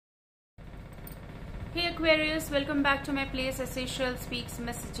Hey Aquarius, welcome back to my place. Sashellspeaksmessages, speaks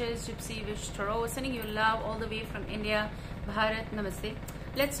messages, Gypsy Wish Tarot, sending you love all the way from India. Bharat, namaste.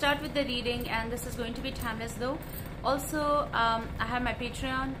 Let's start with the reading, and this is going to be timeless though. Also, I have my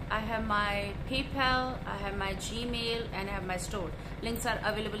Patreon, I have my PayPal, I have my Gmail, and I have my store. Links are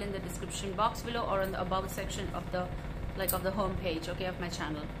available in the description box below or in the above section of the home page, okay, of my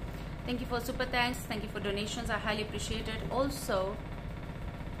channel. Thank you for super thanks, thank you for donations, I highly appreciate it. Also,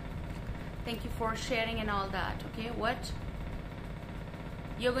 thank you for sharing and all that. Okay, what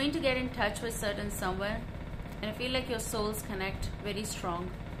you're going to get in touch with certain someone, and I feel like your souls connect very strong.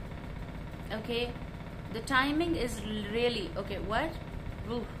 Okay, the timing is really okay. What?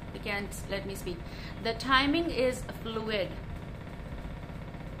 Ooh, you can't let me speak. The timing is fluid.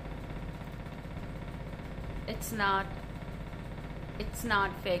 It's not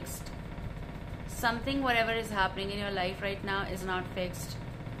fixed. Something, whatever is happening in your life right now, is not fixed.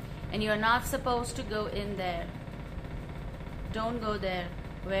 And you're not supposed to go in there. Don't go there.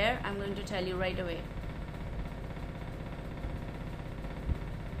 Where? I'm going to tell you right away.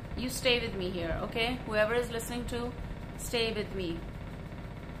 You stay with me here, okay? Whoever is listening to, stay with me.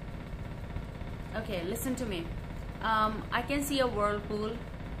 Okay, listen to me. I can see a whirlpool.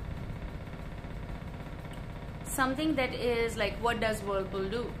 Something that is like, what does whirlpool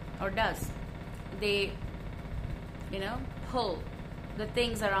do? Or does? They, pull the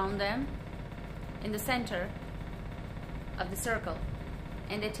things around them in the center of the circle,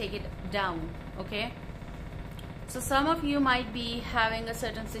 and they take it down. Okay, so some of you might be having a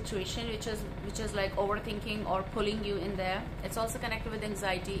certain situation which is like overthinking or pulling you in there. It's also connected with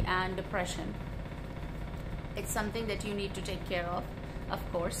anxiety and depression. It's something that you need to take care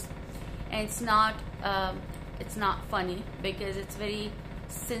of course, and it's not funny, because it's very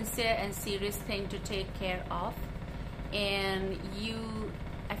sincere and serious thing to take care of. And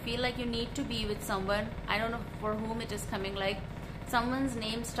I feel like you need to be with someone. I don't know for whom it is coming, like someone's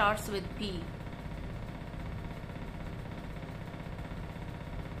name starts with P.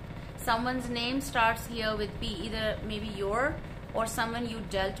 Someone's name starts here with P, either maybe your or someone you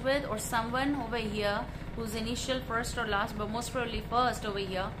dealt with, or someone over here whose initial first or last, but most probably first over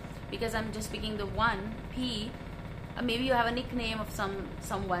here, because I'm just picking the one P. Maybe you have a nickname of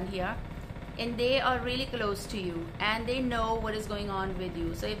someone here, and they are really close to you and they know what is going on with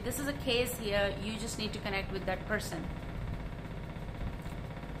you. So if this is a case here, you just need to connect with that person.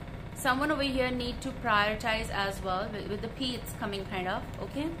 Someone over here need to prioritize as well. With the P it's coming kind of,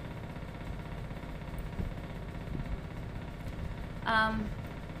 okay?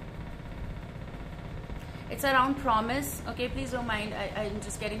 It's around promise, okay? Please don't mind, I'm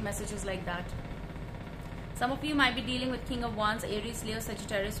just getting messages like that. Some of you might be dealing with King of Wands, Aries, Leo,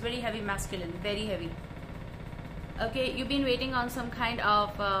 Sagittarius, very heavy masculine, very heavy. Okay, you've been waiting on some kind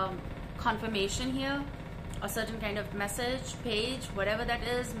of confirmation here, a certain kind of message, page, whatever that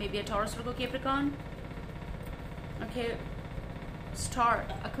is, maybe a Taurus, Virgo, Capricorn. Okay, Star,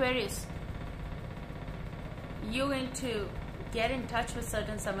 Aquarius. You're going to get in touch with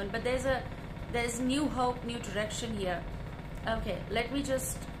certain someone, but there's new hope, new direction here. Okay, let me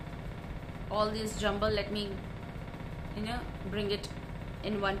just, all this jumble, let me bring it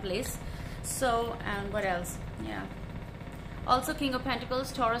in one place. So, and what else? Yeah, also King of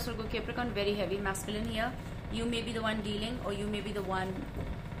Pentacles, Taurus, Virgo, Capricorn, very heavy masculine here. You may be the one dealing, or you may be the one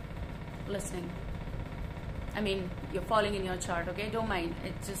listening. I mean, you're falling in your chart, okay? Don't mind,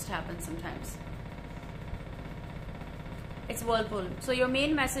 it just happens sometimes. It's whirlpool. So your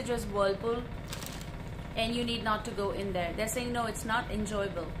main message is whirlpool, and you need not to go in there. They're saying, no, it's not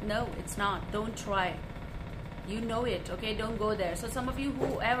enjoyable. No, it's not. Don't try. You know it, okay? Don't go there. So some of you,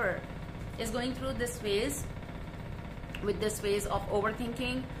 whoever is going through this phase, with this phase of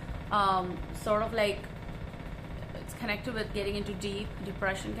overthinking, sort of like it's connected with getting into deep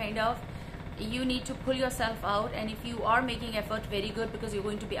depression kind of, you need to pull yourself out. And if you are making effort, very good, because you're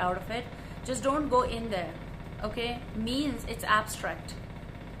going to be out of it. Just don't go in there, okay? Means it's abstract.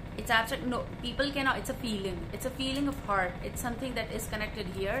 It's abstract. No, people cannot. It's a feeling. It's a feeling of heart. It's something that is connected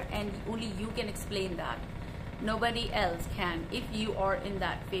here, and only you can explain that. Nobody else can, if you are in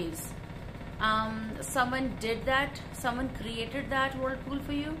that phase. Someone did that. Someone created that whirlpool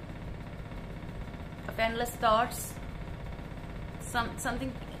for you. Of endless thoughts.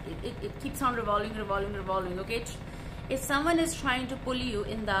 Something. It keeps on revolving. Okay. If someone is trying to pull you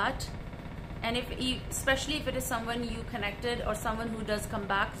in that, and especially if it is someone you connected, or someone who does come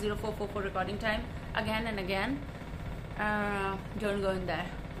back, 0444 recording time, again and again, don't go in there,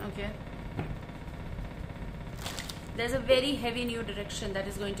 okay? There's a very heavy new direction that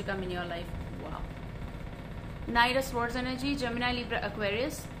is going to come in your life. Wow. Knight of Swords energy, Gemini, Libra,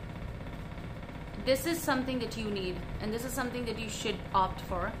 Aquarius. This is something that you need, and this is something that you should opt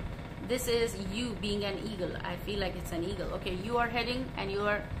for. This is you being an eagle. I feel like it's an eagle. Okay, you are heading and you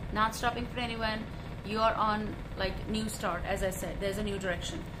are not stopping for anyone. You are on like new start, as I said. There's a new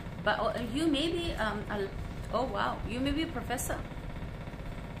direction. But you may be, oh wow, you may be a professor.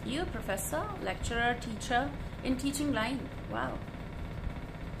 You're a professor, lecturer, teacher in teaching line. Wow.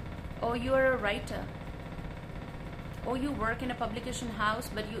 Or you are a writer. Or you work in a publication house,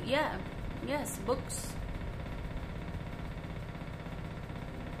 but you, yeah, yes, books.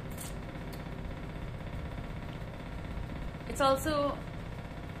 It's also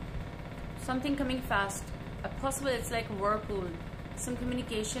something coming fast. Possible it's like a whirlpool. Some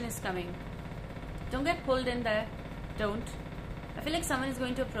communication is coming. Don't get pulled in there. Don't. I feel like someone is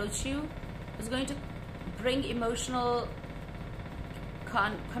going to approach you, is going to bring emotional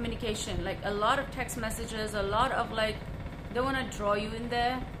communication, like a lot of text messages, a lot of like, they want to draw you in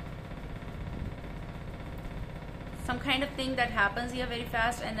there. Some kind of thing that happens here very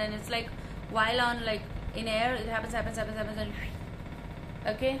fast, and then it's like while on like in air, it happens, and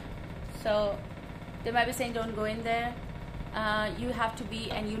okay. So they might be saying don't go in there. You have to be,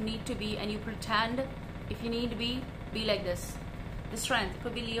 and you need to be, and you pretend. If you need to be like this. The strength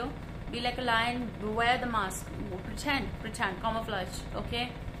could be Leo. Be like a lion, wear the mask, pretend, camouflage,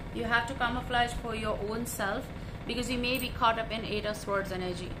 okay? You have to camouflage for your own self, because you may be caught up in 8 of Swords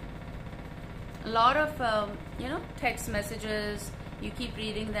energy. A lot of, you know, text messages, you keep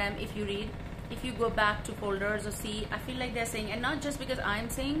reading them. If you read, if you go back to folders or see, I feel like they're saying, and not just because I'm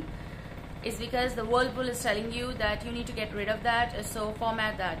saying, it's because the whirlpool is telling you that you need to get rid of that, so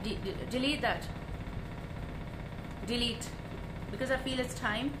format that, delete that, delete, because I feel it's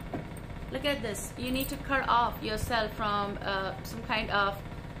time. Look at this. You need to cut off yourself from some kind of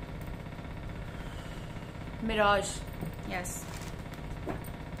mirage. Yes.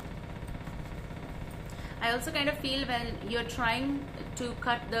 I also kind of feel when you're trying to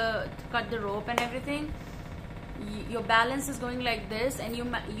cut the rope and everything, your balance is going like this, and you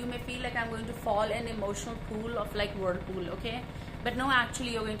may feel like I'm going to fall in an emotional pool of like whirlpool, okay? But no, actually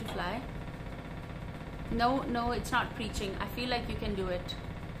you're going to fly. No, it's not preaching. I feel like you can do it.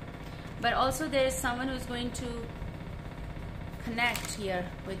 But also there is someone who's going to connect here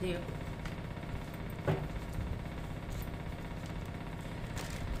with you.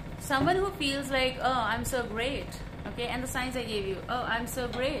 Someone who feels like, oh, I'm so great. Okay, and the signs I gave you. Oh, I'm so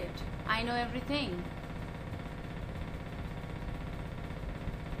great. I know everything.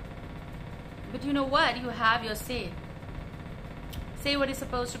 But you know what? You have your say. Say what is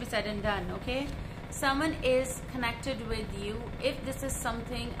supposed to be said and done, okay? Someone is connected with you. If this is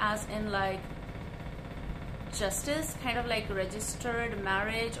something as in like justice, kind of like registered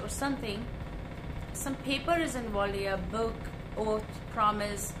marriage or something, some paper is involved here, book, oath,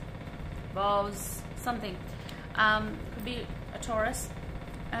 promise, vows, something. Could be a Taurus.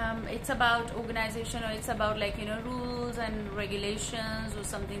 It's about organization, or it's about like, you know, rules and regulations, or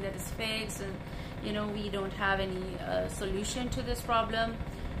something that is fixed, and you know, we don't have any solution to this problem,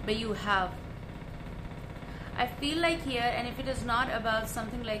 but you have. I feel like here, and if it is not about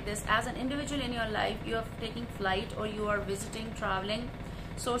something like this, as an individual in your life, you are taking flight, or you are visiting, traveling,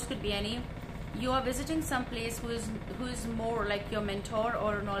 source could be any, you are visiting some place who is more like your mentor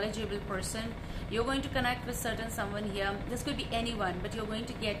or knowledgeable person. You're going to connect with certain someone here. This could be anyone, but you're going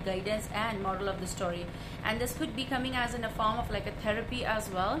to get guidance and moral of the story. And this could be coming as in a form of like a therapy as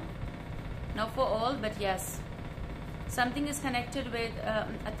well. Not for all, but yes. Something is connected with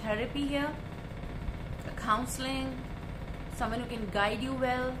a therapy here, a counseling, someone who can guide you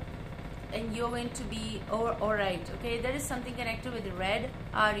well, and you're going to be alright, okay? There is something connected with red,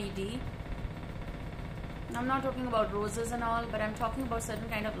 R-E-D. I'm not talking about roses and all, but I'm talking about certain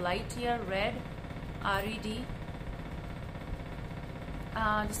kind of light here, red, R-E-D.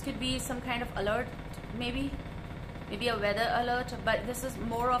 This could be some kind of alert, maybe a weather alert, but this is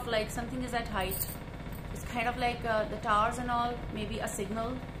more of like something is at height. It's kind of like the towers and all, maybe a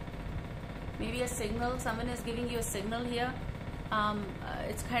signal. Someone is giving you a signal here.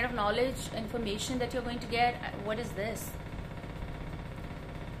 It's kind of knowledge, information that you're going to get. What is this?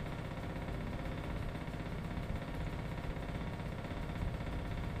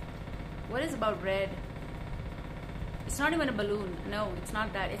 What is about red? It's not even a balloon. No, it's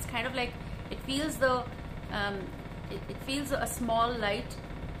not that. It's kind of like, it feels the it feels a small light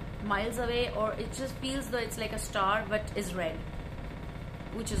miles away, or it just feels though it's like a star but is red,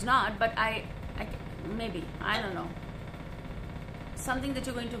 which is not, but I maybe, I don't know, something that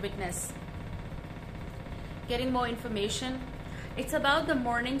you're going to witness, getting more information. It's about the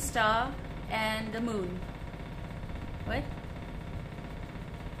morning star and the moon. What?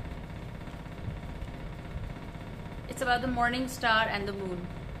 It's about the morning star and the moon.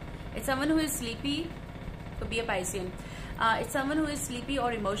 It's someone who is sleepy, could be a Piscean. It's someone who is sleepy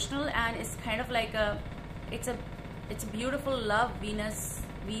or emotional, and it's kind of like it's a beautiful love.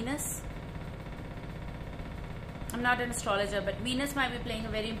 Venus. I'm not an astrologer, but Venus might be playing a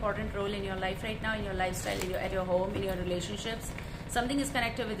very important role in your life right now, in your lifestyle, at your home, in your relationships. Something is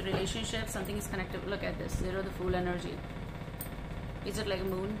connected with relationships. Something is connected. Look at this. Zero, the Fool energy. Is it like a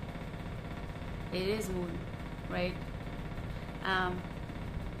moon? It is moon, right?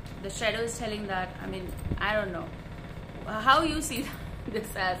 The shadow is telling that. I mean, I don't know how you see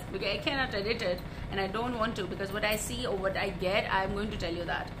this as, because I cannot edit it, and I don't want to, because what I see or what I get, I'm going to tell you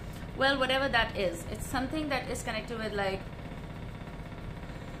that. Well, whatever that is, it's something that is connected with, like,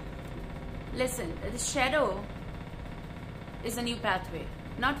 listen, the shadow is a new pathway,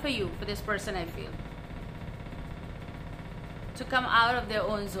 not for you, for this person, I feel, to come out of their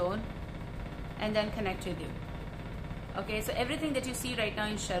own zone and then connect with you. Okay, so everything that you see right now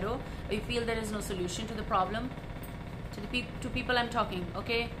in shadow, or you feel there is no solution to the problem, to people I'm talking,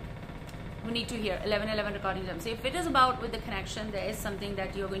 okay, who need to hear 1111 recording them. So if it is about with the connection, there is something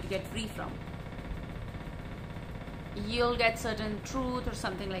that you're going to get free from. You'll get certain truth or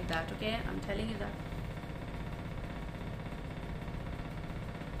something like that, okay? I'm telling you that.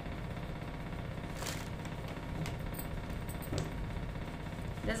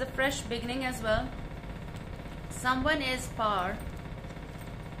 There's a fresh beginning as well. Someone is far.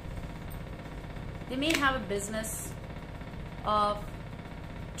 They may have a business of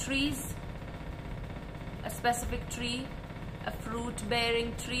trees, a specific tree, a fruit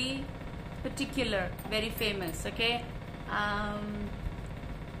bearing tree, particular, very famous, okay? And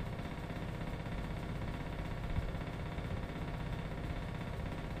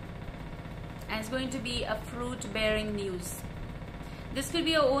it's going to be a fruit bearing news. This could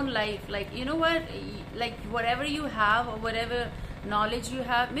be your own life, like, you know what, like whatever you have or whatever knowledge you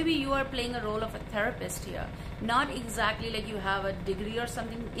have, maybe you are playing a role of a therapist here, not exactly like you have a degree or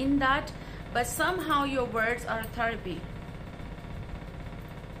something in that, but somehow your words are therapy,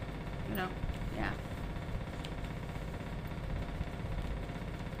 you know. Yeah,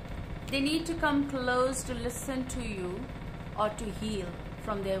 they need to come close to listen to you or to heal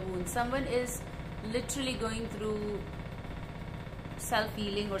from their wounds. Someone is literally going through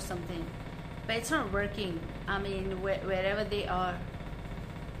self-healing or something, but it's not working. I mean, wherever they are,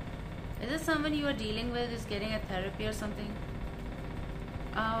 is it someone you are dealing with is getting a therapy or something?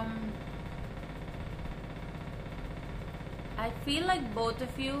 I feel like both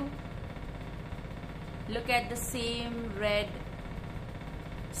of you look at the same red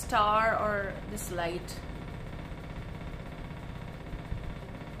star or this light.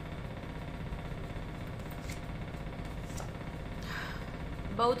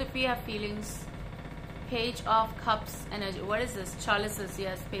 Both of you have feelings. Page of Cups energy. What is this? Chalices.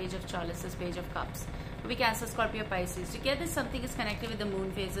 Yes, Page of Chalices, Page of Cups. Could be Cancer, Scorpio, Pisces. You get this, something is connected with the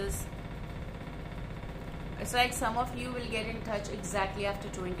moon phases. It's like some of you will get in touch exactly after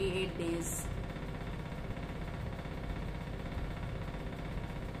 28 days.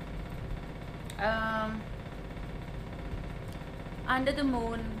 Under the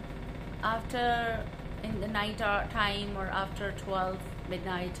moon, after in the night time or after 12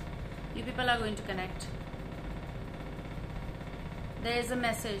 midnight, you people are going to connect. There is a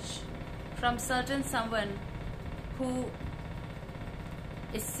message from certain someone who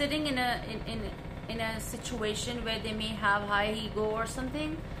is sitting in a situation where they may have high ego or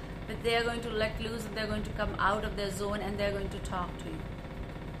something, but they are going to let loose and they're going to come out of their zone and they're going to talk to you.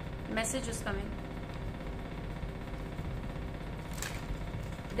 Message is coming.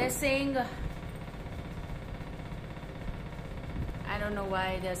 They're saying, I don't know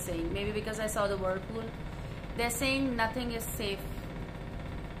why they're saying, maybe because I saw the whirlpool. They're saying nothing is safe.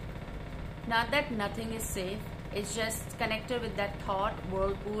 Not that nothing is safe, it's just connected with that thought,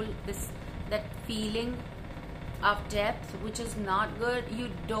 whirlpool, that feeling of depth, which is not good. You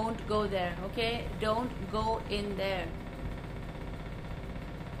don't go there, okay? Don't go in there.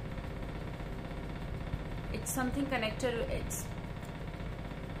 It's something connected,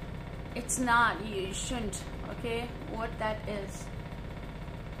 it's not, you shouldn't, okay? What that is,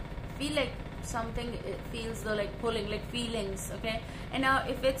 feel like something, it feels though like pulling, like feelings, okay? And now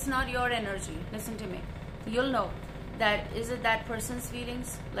if it's not your energy, listen to me, you'll know that is it that person's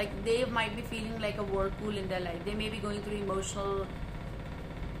feelings. Like they might be feeling like a whirlpool in their life. They may be going through emotional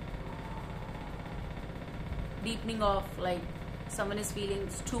deepening of, like someone is feeling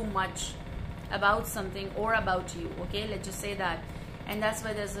too much about something or about you, okay? Let's just say that. And that's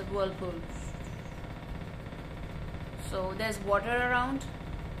why there's a whirlpool. So there's water around.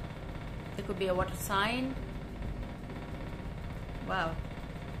 There could be a water sign. Wow.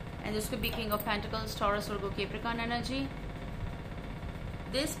 And this could be King of Pentacles, Taurus, Virgo, Capricorn energy.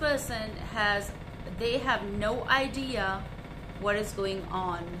 This person they have no idea what is going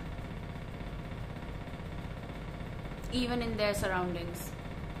on, even in their surroundings.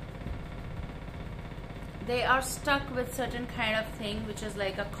 They are stuck with certain kind of thing which is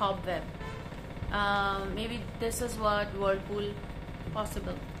like a cobweb. Maybe this is what whirlpool,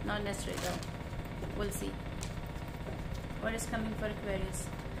 possible, not necessarily though. We'll see what is coming for Aquarius.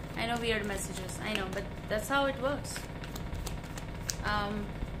 I know, weird messages, I know, but that's how it works. I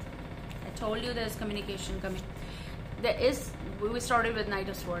told you there's communication coming. We started with Knight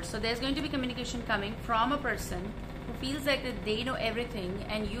of Swords, so there's going to be communication coming from a person who feels like that they know everything,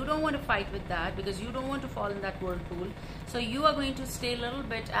 and you don't want to fight with that because you don't want to fall in that whirlpool. So you are going to stay a little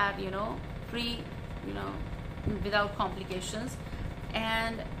bit at, free, without complications.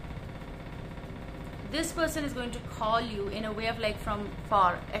 And this person is going to call you in a way of like from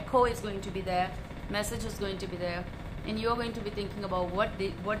far. Echo is going to be there, message is going to be there, and you're going to be thinking about what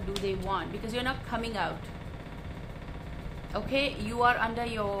do they want, because you're not coming out. Okay, you are under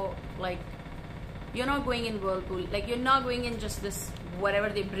your, like, you're not going in whirlpool, like you're not going in just this whatever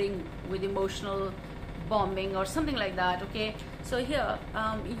they bring with emotional bombing or something like that. Okay, so here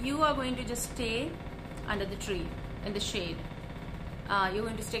you are going to just stay under the tree in the shade. You're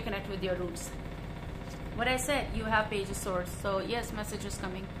going to stay connected with your roots. What I said, you have Page of Swords, so yes, message is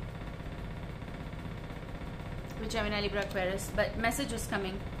coming, with Gemini, Libra, Aquarius, but message is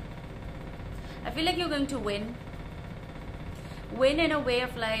coming. I feel like you're going to win in a way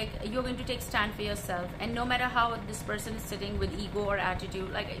of like you're going to take stand for yourself, and no matter how this person is sitting with ego or attitude,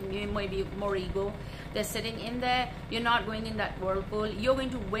 like maybe more ego, they're sitting in there, you're not going in that whirlpool. You're going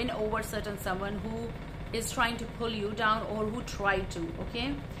to win over certain someone who is trying to pull you down or who tried to.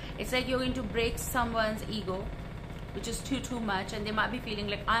 Okay, it's like you're going to break someone's ego, which is too much, and they might be feeling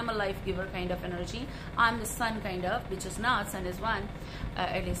like I'm a life giver kind of energy, I'm the sun kind of, which is not. Sun is one,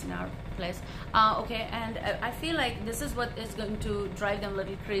 at least in our place. Okay, and I feel like this is what is going to drive them a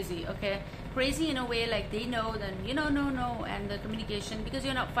little crazy. Okay, crazy in a way like they know then no, and the communication, because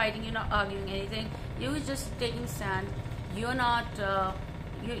you're not fighting, you're not arguing anything, you're just taking stand. You're not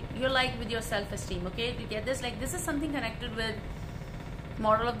you're like with your self-esteem. Okay, you get this, like this is something connected with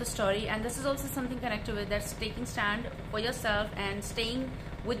moral of the story, and this is also something connected with that's taking stand for yourself and staying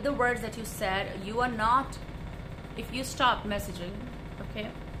with the words that you said. You are not, if you stop messaging, okay,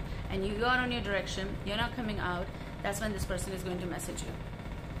 and you are on your direction, you're not coming out, that's when this person is going to message you.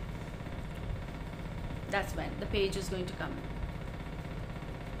 That's when the page is going to come.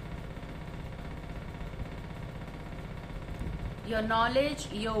 Your knowledge,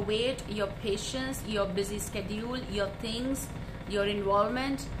 your weight, your patience, your busy schedule, your things, your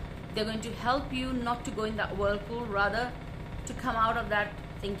involvement, they're going to help you not to go in that whirlpool, rather to come out of that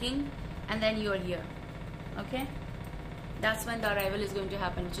thinking, and then you're here. Okay, that's when the arrival is going to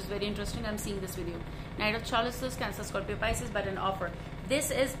happen, which is very interesting. I'm seeing this with you. Knight of Chalices, Cancer, Scorpio, Pisces, but an offer.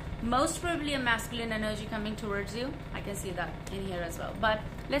 This is most probably a masculine energy coming towards you. I can see that in here as well, but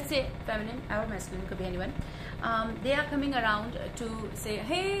let's say feminine or masculine, could be anyone. They are coming around to say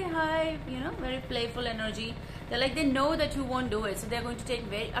hey, hi, very playful energy. They're like, they know that you won't do it, so they're going to take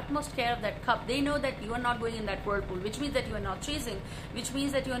very utmost care of that cup. They know that you are not going in that whirlpool, which means that you are not chasing, which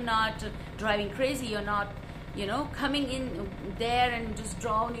means that you're not driving crazy, you're not coming in there and just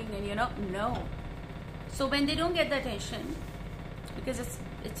drowning, and no. So when they don't get the attention, because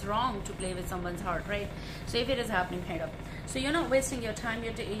it's wrong to play with someone's heart, right? So if it is happening, kind of, so you're not wasting your time,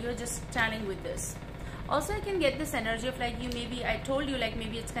 you're just standing with this. Also, I can get this energy of like, I told you, like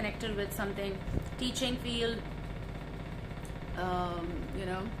maybe it's connected with something, teaching field,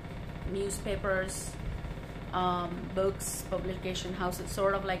 newspapers, books, publication houses,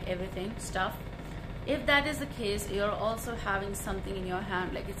 sort of like everything stuff. If that is the case, you're also having something in your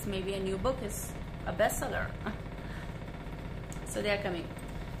hand, like it's maybe a new book, is a bestseller. So they're coming.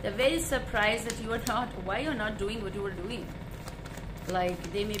 They're very surprised that why you're not doing what you were doing.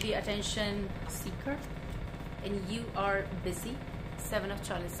 Like they may be attention seeker and you are busy. 7 of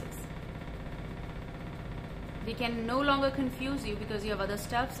Chalices. They can no longer confuse you because you have other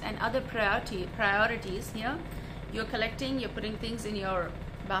stuffs and other priorities here. You're collecting, you're putting things in your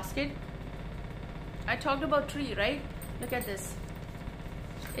basket. I talked about tree, right? Look at this.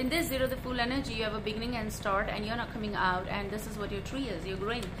 In this Zero the Fool energy, you have a beginning and start, and you're not coming out, and this is what your tree is. You're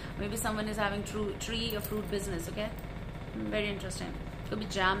growing. Maybe someone is having tree or fruit business, okay? Very interesting. Could be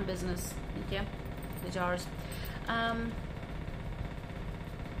jam business, okay? The jars.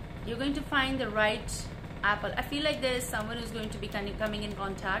 You're going to find the right apple. I feel like there is someone who's going to be coming in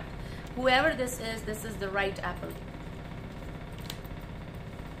contact. Whoever this is the right apple.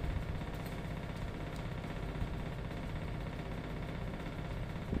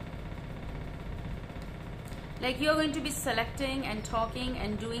 Like you're going to be selecting and talking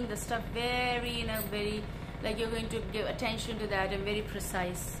and doing the stuff very, very, like you're going to give attention to that and very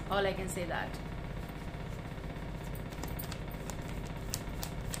precise. All I can say that.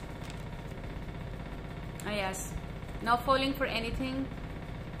 Oh yes. Not falling for anything.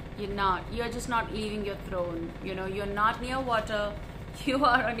 You're not. You're just not leaving your throne. You know, you're not near water. You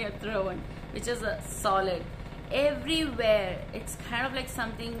are on your throne, which is a solid. Everywhere, it's kind of like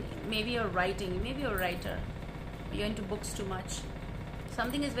something, maybe you're writing, maybe you're a writer. You're into books too much.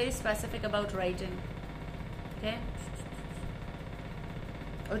 Something is very specific about writing. Okay?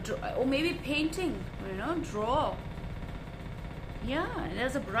 Or maybe painting, you know, draw. Yeah,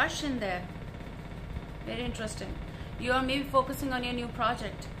 there's a brush in there. Very interesting. You are maybe focusing on your new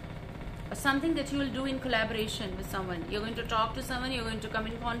project. Or something that you will do in collaboration with someone. You're going to talk to someone, you're going to come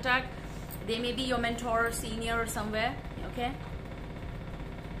in contact. They may be your mentor or senior or somewhere. Okay?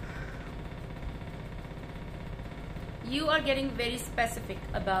 You are getting very specific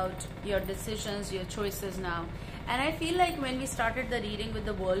about your decisions, your choices now. And I feel like when we started the reading with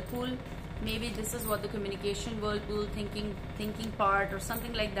the whirlpool, maybe this is what the communication whirlpool, thinking part or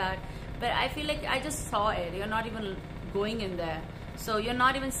something like that. But I feel like I just saw it. You're not even going in there. So you're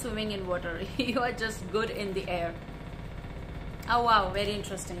not even swimming in water. You are just good in the air. Oh wow, very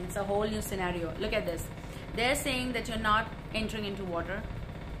interesting. It's a whole new scenario. Look at this. They're saying that you're not entering into water,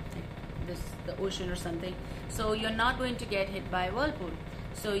 like this, the ocean or something. So you're not going to get hit by a whirlpool.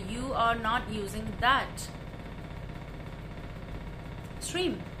 So you are not using that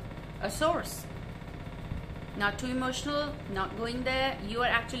stream, a source. Not too emotional, not going there. You are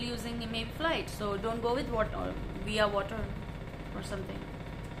actually using maybe flight. So don't go with water or via water or something.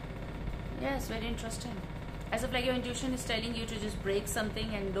 Yes, very interesting. As if like your intuition is telling you to just break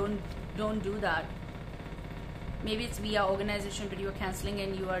something and don't do that. Maybe it's via organization, but you're canceling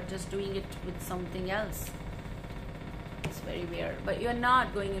and you are just doing it with something else. It's very weird. But you're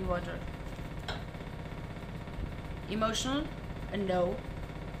not going in water. Emotional? No.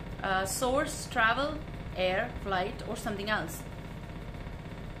 Source, travel, air, flight, or something else.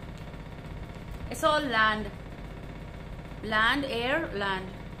 It's all land. Land, air, land.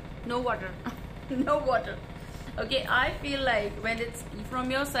 No water. No water. Okay, I feel like when it's from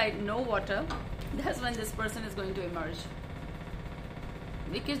your side, no water, that's when this person is going to emerge.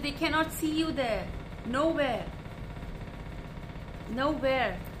 Because they cannot see you there. Nowhere.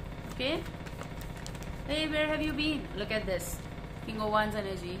 Nowhere. Okay? Hey, where have you been? Look at this. King of Wands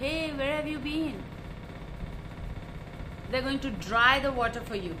energy. Hey, where have you been? They're going to dry the water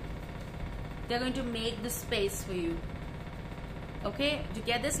for you. They're going to make the space for you. Okay, to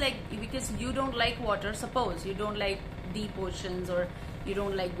get this, like, because you don't like water, suppose you don't like deep oceans or you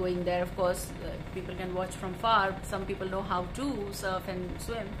don't like going there. Of course, people can watch from far. Some people know how to surf and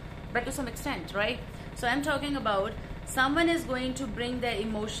swim, but to some extent, right? So I'm talking about someone is going to bring their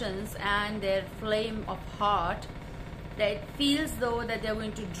emotions and their flame of heart that feels though that they're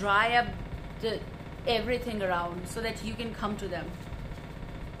going to dry up everything around so that you can come to them.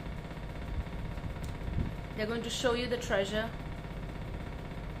 They're going to show you the treasure.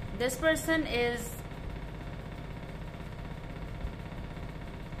 This person is,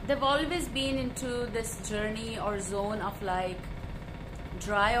 they've always been into this journey or zone of like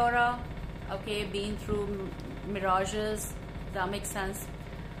dry aura, okay, been through mirages, that makes sense.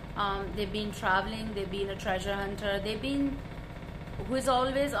 They've been traveling, they've been a treasure hunter, they've been who is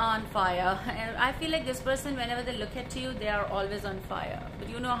always on fire. And I feel like this person, whenever they look at you, they are always on fire, but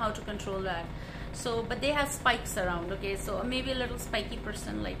you know how to control that. So, but they have spikes around, okay, so maybe a little spiky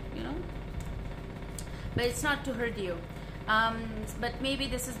person, like, you know, but it's not to hurt you. But maybe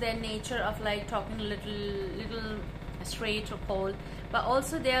this is their nature of like talking a little straight or cold, but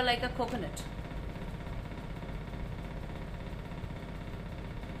also they are like a coconut.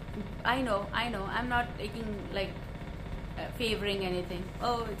 I know, I'm not taking like favoring anything.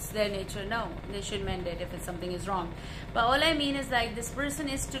 Oh, it's their nature. No, they should mend it if it's something is wrong. But all I mean is like this person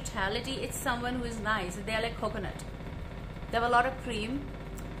is totality. It's someone who is nice. They're like coconut. They have a lot of cream.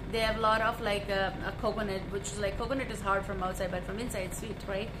 They have a lot of like a coconut, which is like coconut is hard from outside, but from inside it's sweet,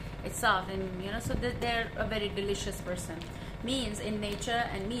 right? It's soft, and you know, so they're a very delicious person. Means in nature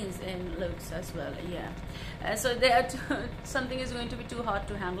and means in looks as well. Yeah. So they are something is going to be too hot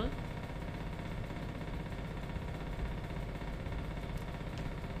to handle.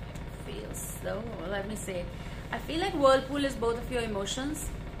 So let me say, I feel like whirlpool is both of your emotions,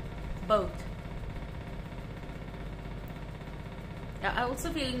 both. I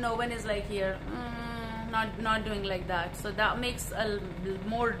also feel no one is like here, not doing like that. So that makes a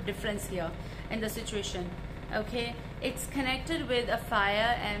more difference here in the situation. Okay, it's connected with a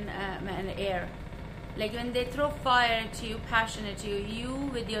fire and air. Like when they throw fire at you, passion at you, you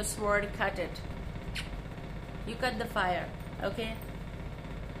with your sword cut it. You cut the fire, okay?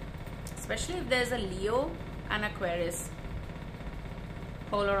 Especially if there's a Leo and Aquarius,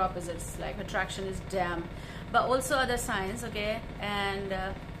 polar opposites, like attraction is damn. But also other signs, okay? And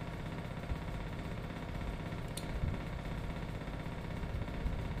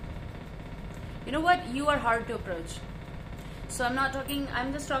you know what? You are hard to approach. So I'm not talking,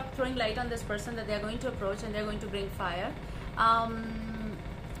 I'm just throwing light on this person that they're going to approach and they're going to bring fire.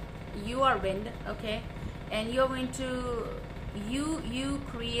 You are wind, okay? And you're going to, you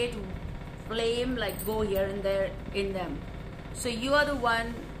create flame, like go here and there in them. So you are the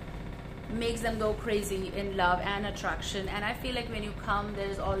one makes them go crazy in love and attraction. And I feel like when you come,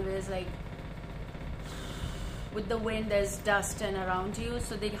 there's always like, with the wind, there's dust and around you,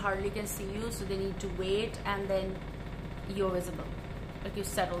 so they hardly can see you, so they need to wait, and then you're visible, like you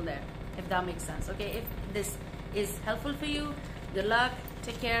settle there, if that makes sense. Okay, if this is helpful for you, good luck,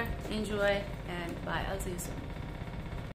 take care, enjoy, and bye. I'll see you soon.